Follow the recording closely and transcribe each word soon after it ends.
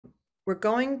we're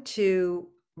going to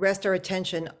rest our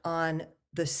attention on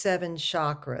the 7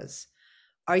 chakras.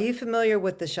 Are you familiar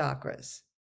with the chakras?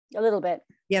 A little bit.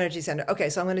 The energy center. Okay,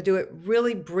 so I'm going to do it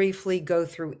really briefly, go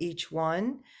through each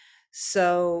one.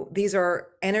 So these are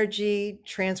energy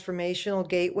transformational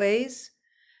gateways.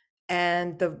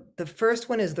 And the first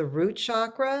one is the root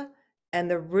chakra.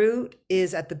 And the root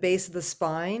is at the base of the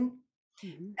spine.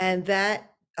 Mhm. And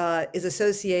that is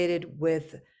associated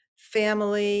with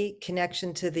family,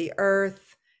 connection to the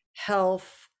earth,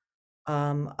 health,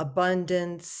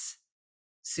 abundance,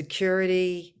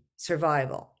 security,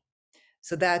 survival.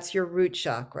 So that's your root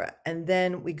chakra. And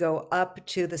then we go up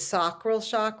to the sacral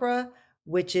chakra,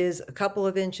 which is a couple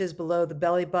of inches below the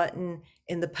belly button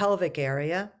in the pelvic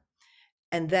area.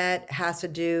 And that has to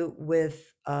do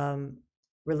with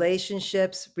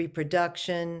relationships,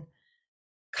 reproduction,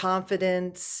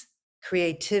 confidence,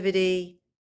 creativity.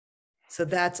 So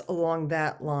that's along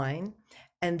that line.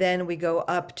 And then we go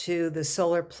up to the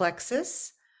solar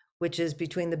plexus, which is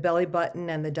between the belly button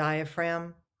and the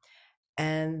diaphragm.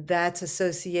 And that's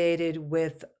associated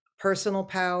with personal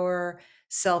power,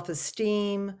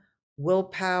 self-esteem,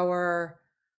 willpower,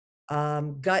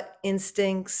 gut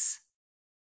instincts.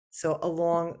 So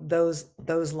along those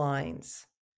lines.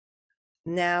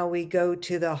 Now we go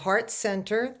to the heart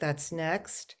center, that's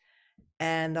next.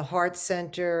 And the heart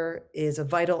center is a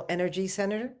vital energy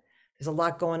center. There's a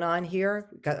lot going on here.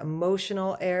 We've got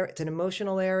emotional air, it's an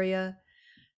emotional area.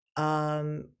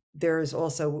 There's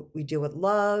also, we deal with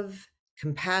love,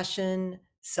 compassion,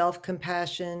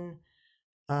 self-compassion.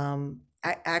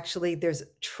 Actually, there's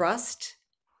trust.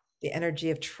 The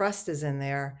energy of trust is in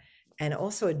there, and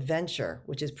also adventure,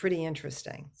 which is pretty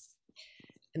interesting.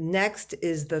 Next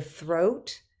is the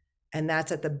throat, and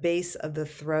that's at the base of the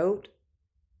throat.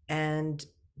 And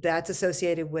that's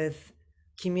associated with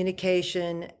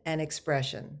communication and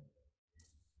expression.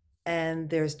 And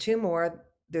there's 2 more.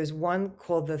 There's one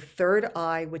called the third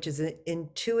eye, which is an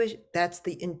that's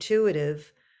the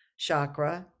intuitive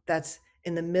chakra. That's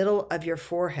in the middle of your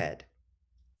forehead.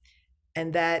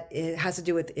 And that it has to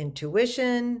do with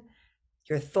intuition,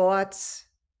 your thoughts,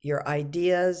 your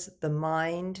ideas, the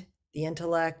mind, the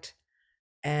intellect,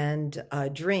 and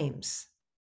dreams.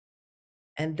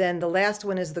 And then the last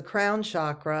one is the crown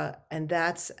chakra, and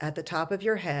that's at the top of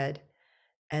your head.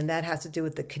 And that has to do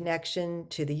with the connection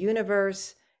to the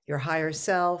universe, your higher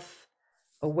self,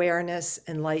 awareness,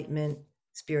 enlightenment,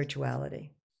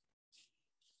 spirituality.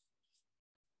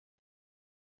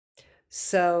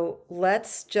 So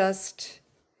let's just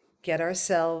get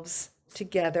ourselves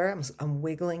together. I'm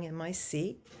wiggling in my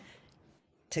seat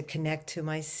to connect to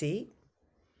my seat.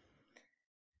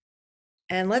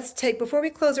 And let's take, before we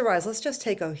close our eyes, let's just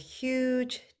take a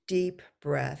huge, deep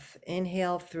breath.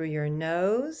 Inhale through your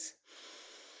nose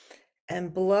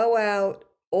and blow out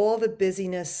all the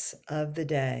busyness of the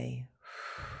day.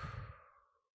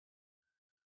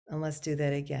 And let's do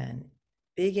that again.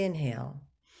 Big inhale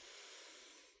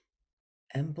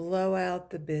and blow out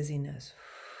the busyness.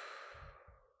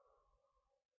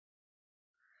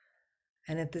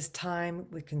 And at this time,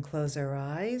 we can close our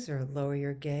eyes or lower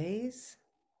your gaze.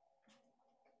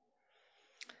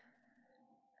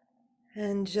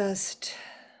 And just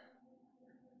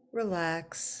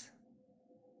relax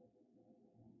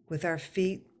with our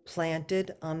feet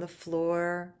planted on the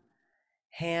floor,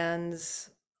 hands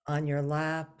on your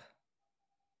lap,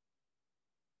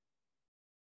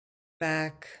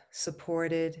 back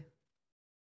supported,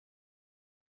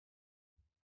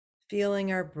 feeling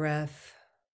our breath,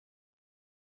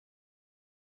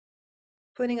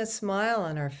 putting a smile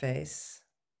on our face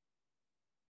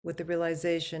with the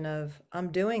realization of,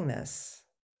 I'm doing this.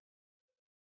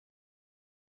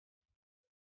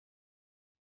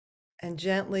 And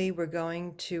gently, we're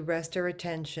going to rest our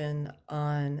attention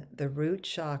on the root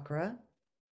chakra,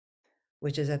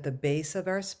 which is at the base of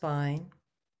our spine.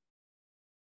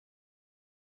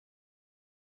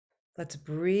 Let's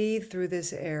breathe through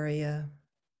this area,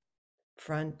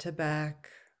 front to back,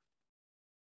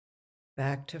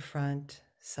 back to front,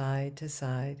 side to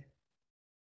side.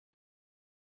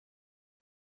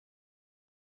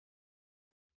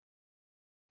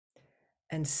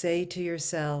 And say to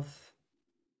yourself,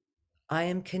 I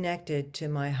am connected to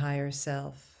my higher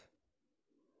self.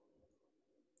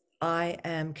 I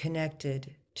am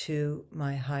connected to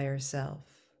my higher self.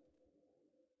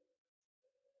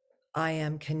 I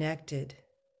am connected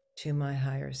to my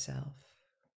higher self.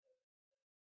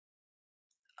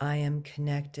 I am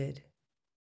connected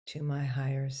to my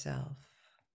higher self.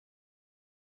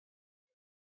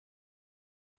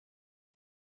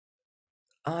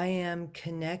 I am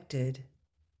connected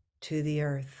to the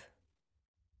earth.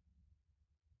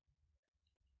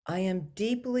 I am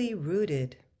deeply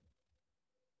rooted.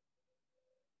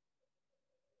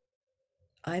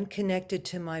 I'm connected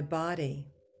to my body.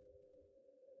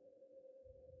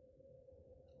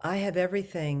 I have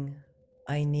everything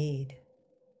I need.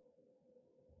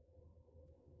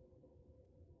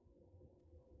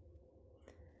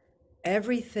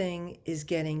 Everything is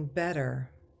getting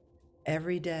better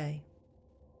every day.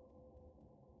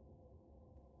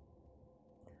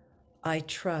 I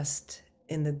trust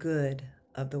in the good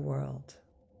of the world.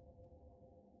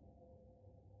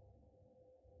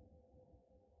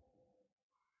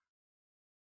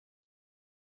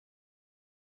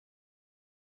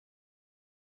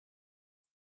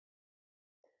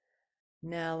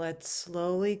 Now let's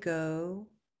slowly go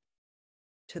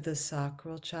to the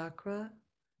sacral chakra,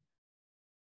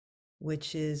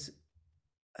 which is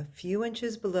a few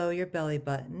inches below your belly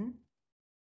button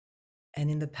and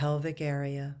in the pelvic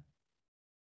area.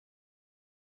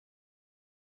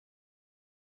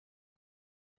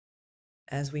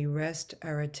 As we rest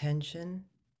our attention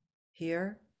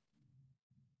here,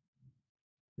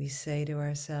 we say to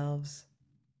ourselves,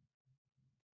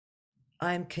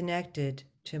 I'm connected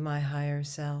to my higher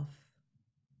self.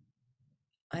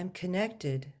 I'm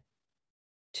connected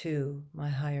to my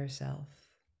higher self.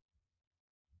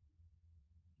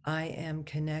 I am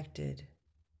connected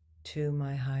to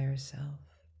my higher self.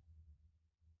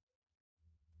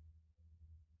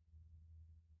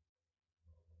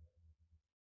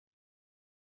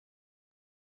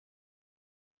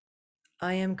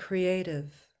 I am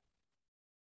creative.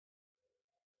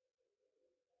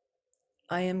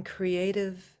 I am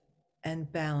creative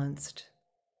and balanced.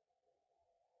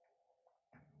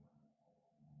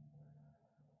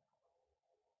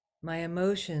 My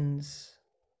emotions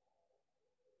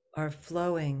are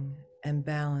flowing and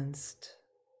balanced.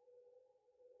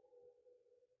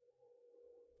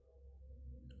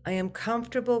 I am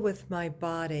comfortable with my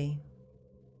body.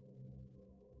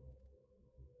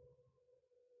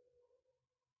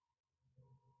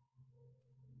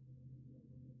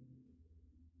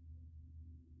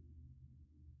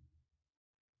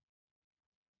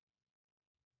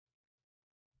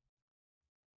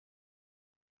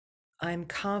 I'm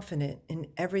confident in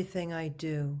everything I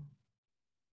do.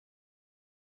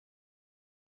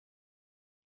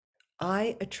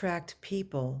 I attract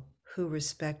people who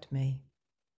respect me.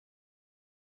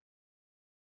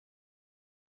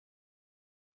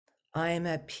 I am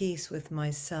at peace with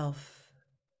myself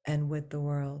and with the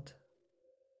world.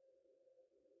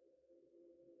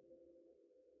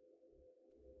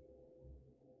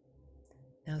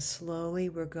 Now, slowly,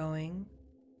 we're going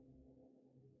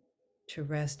to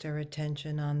rest our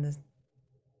attention on the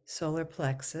solar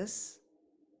plexus,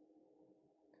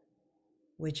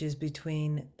 which is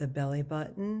between the belly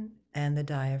button and the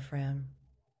diaphragm.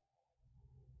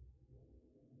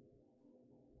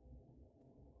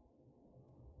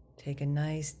 Take a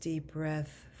nice deep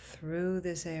breath through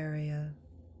this area.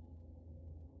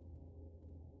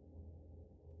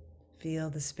 Feel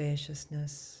the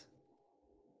spaciousness.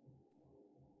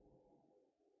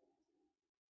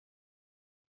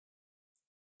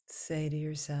 Say to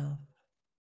yourself,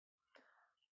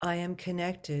 I am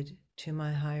connected to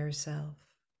my higher self.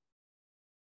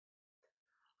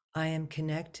 I am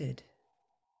connected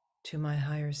to my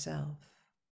higher self.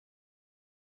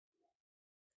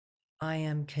 I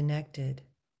am connected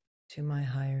to my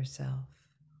higher self.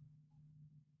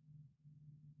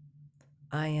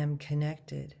 I am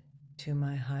connected to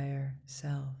my higher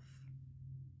self.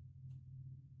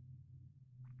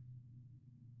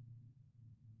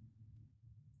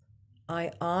 I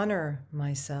honor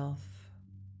myself.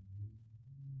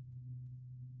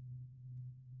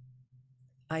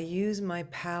 I use my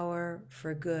power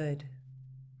for good.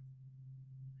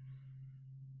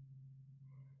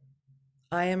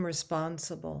 I am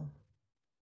responsible.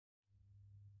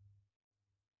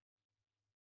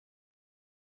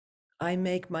 I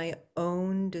make my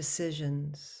own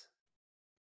decisions.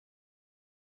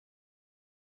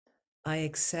 I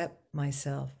accept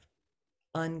myself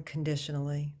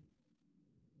unconditionally.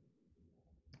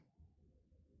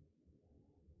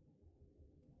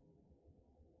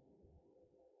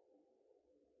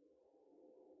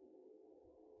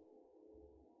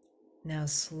 Now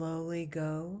slowly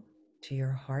go to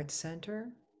your heart center.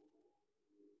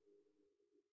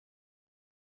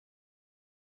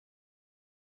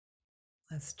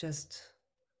 Let's just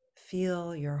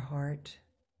feel your heart,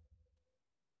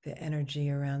 the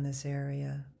energy around this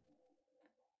area.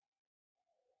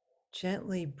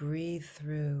 Gently breathe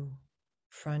through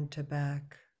front to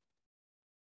back,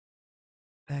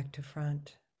 back to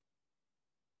front,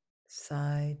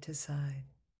 side to side.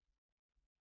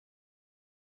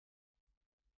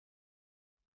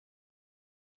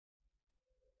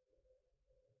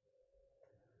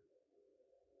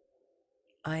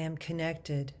 I am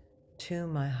connected to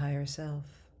my higher self.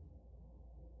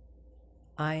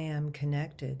 I am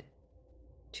connected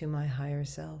to my higher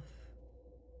self.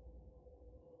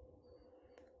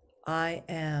 I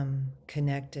am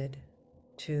connected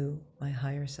to my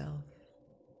higher self.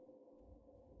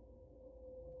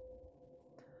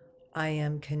 I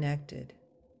am connected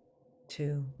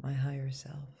to my higher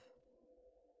self.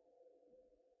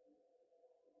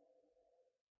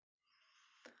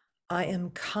 I am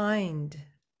kind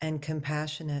and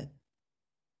compassionate.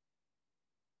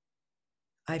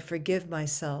 I forgive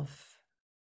myself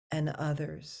and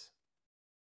others.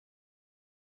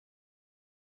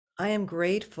 I am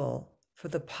grateful for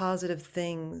the positive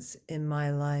things in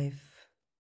my life.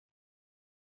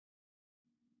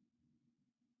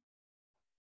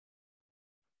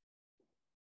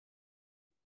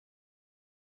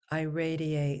 I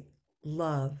radiate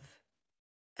love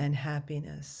and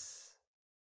happiness.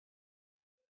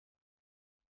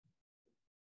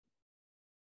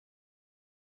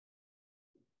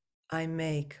 I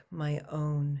make my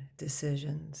own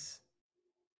decisions.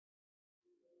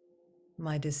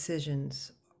 My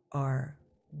decisions are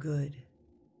good.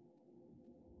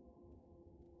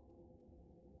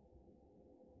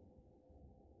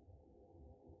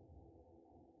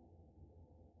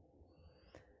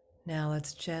 Now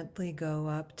let's gently go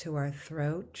up to our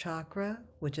throat chakra,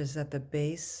 which is at the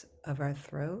base of our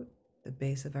throat, the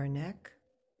base of our neck.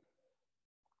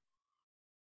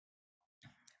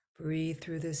 Breathe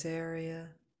through this area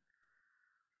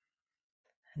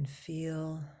and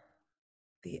feel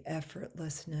the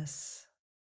effortlessness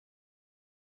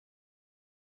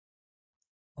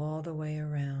all the way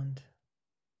around.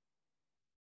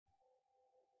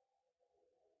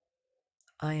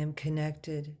 I am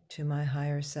connected to my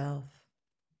higher self.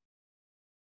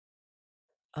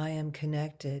 I am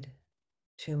connected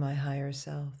to my higher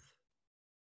self.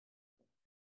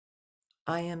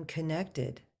 I am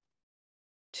connected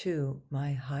to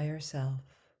my higher self.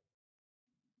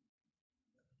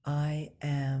 I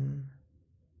am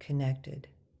connected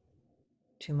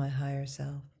to my higher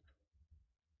self.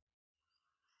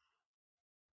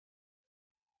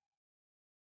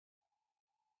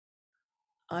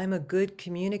 I'm a good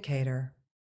communicator.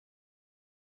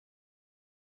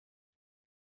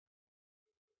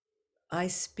 I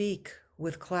speak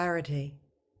with clarity.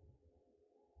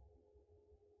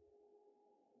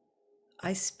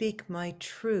 I speak my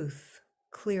truth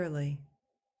clearly.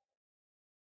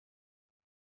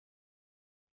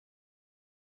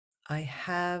 I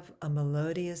have a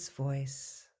melodious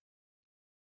voice.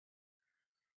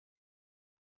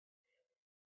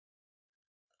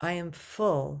 I am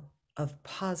full of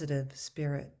positive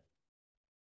spirit.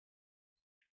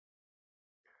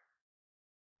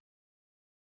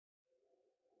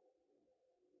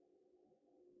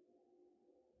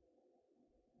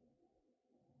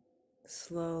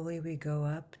 Slowly we go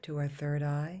up to our third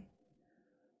eye,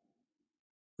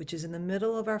 which is in the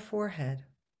middle of our forehead.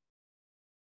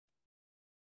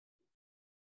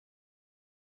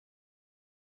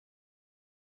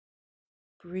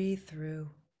 Breathe through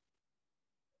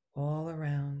all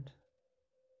around,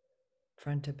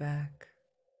 front to back,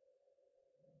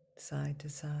 side to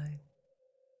side.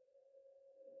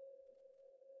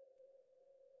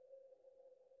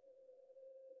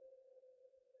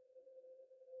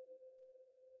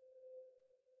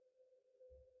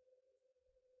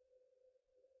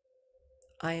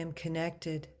 I am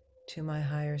connected to my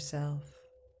higher self.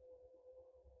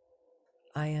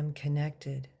 I am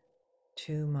connected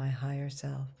to my higher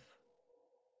self.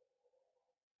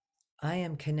 I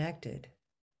am connected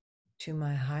to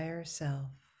my higher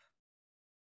self.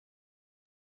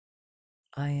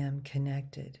 I am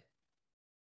connected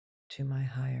to my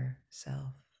higher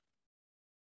self.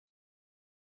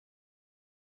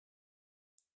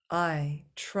 I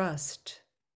trust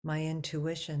my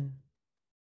intuition.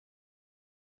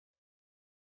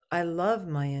 I love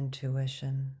my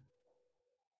intuition.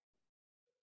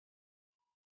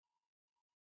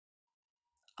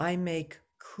 I make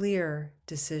clear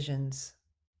decisions.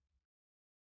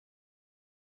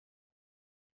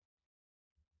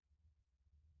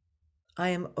 I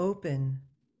am open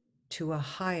to a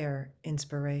higher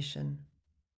inspiration.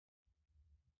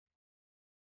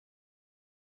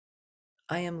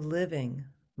 I am living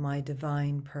my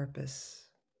divine purpose.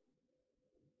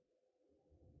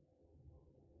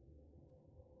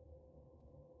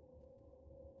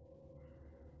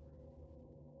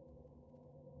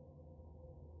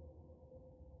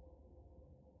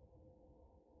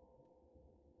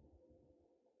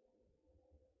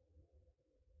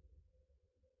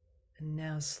 And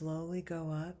now slowly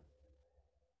go up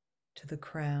to the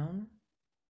crown.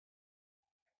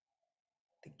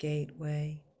 the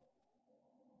gateway,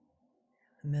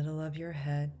 the middle of your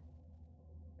head,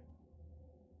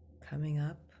 coming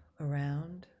up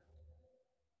around.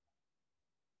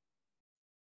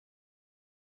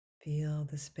 Feel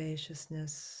the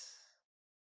spaciousness,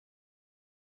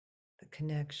 the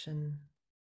connection.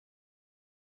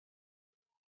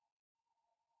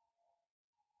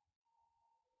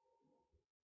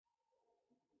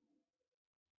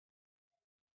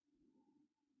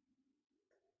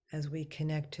 As we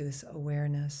connect to this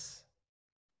awareness,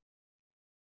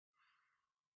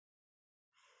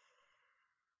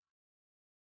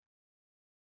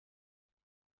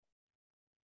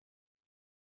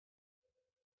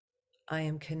 I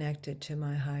am connected to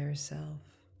my higher self.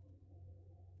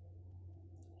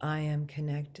 I am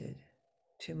connected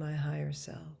to my higher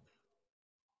self.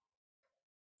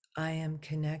 I am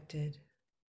connected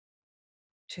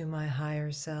to my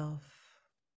higher self.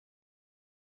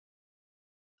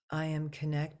 I am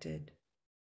connected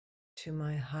to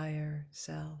my higher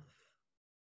self.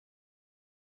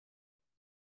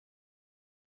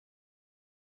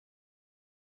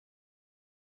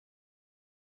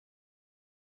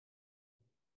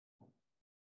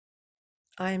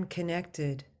 I am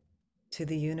connected to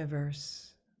the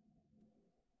universe.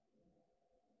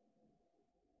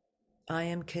 I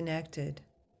am connected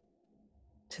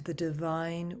to the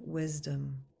divine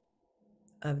wisdom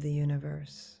of the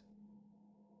universe.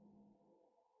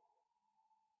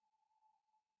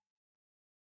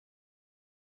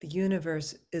 The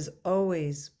universe is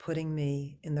always putting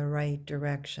me in the right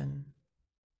direction.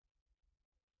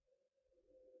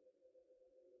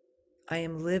 I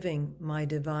am living my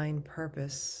divine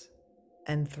purpose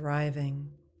and thriving.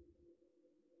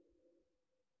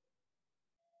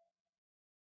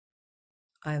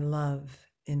 I love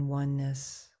in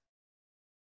oneness.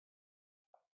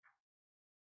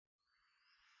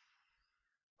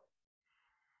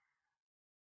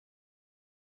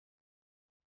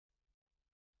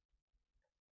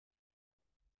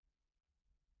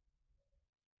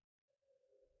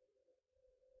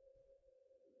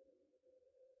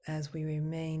 As we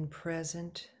remain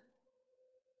present,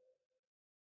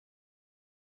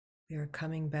 we are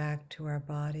coming back to our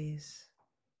bodies,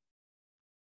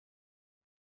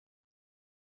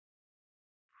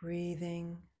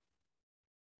 breathing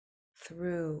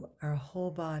through our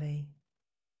whole body,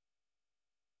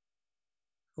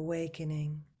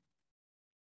 awakening,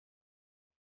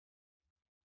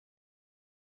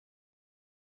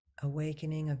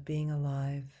 awakening of being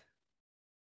alive.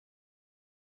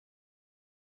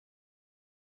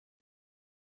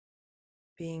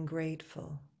 Being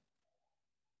grateful.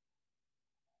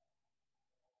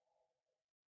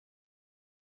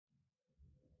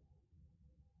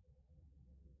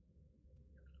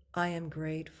 I am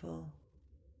grateful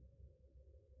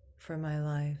for my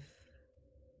life.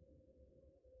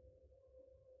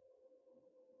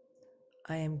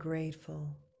 I am grateful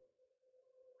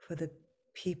for the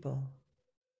people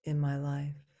in my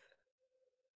life.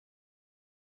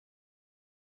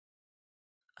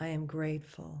 I am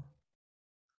grateful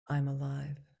I'm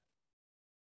alive.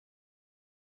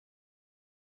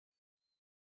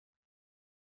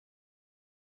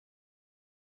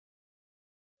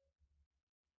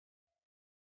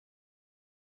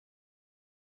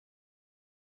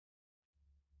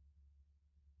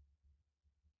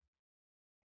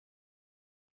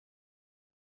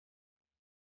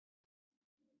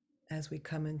 As we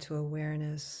come into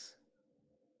awareness,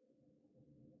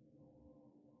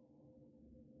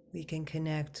 we can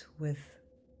connect with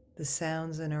the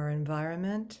sounds in our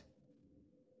environment,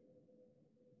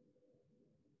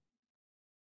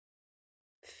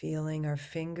 feeling our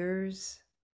fingers,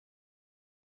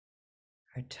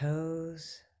 our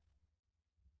toes,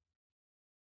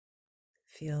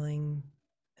 feeling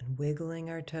and wiggling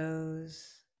our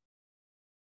toes,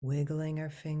 wiggling our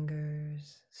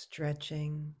fingers,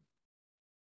 stretching,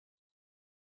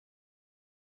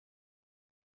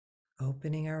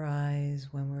 opening our eyes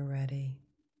when we're ready.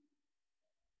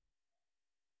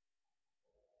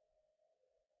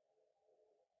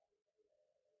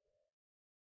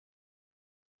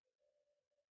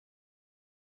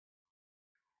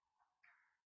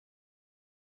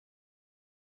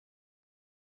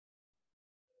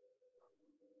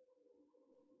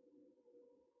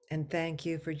 And thank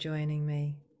you for joining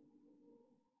me.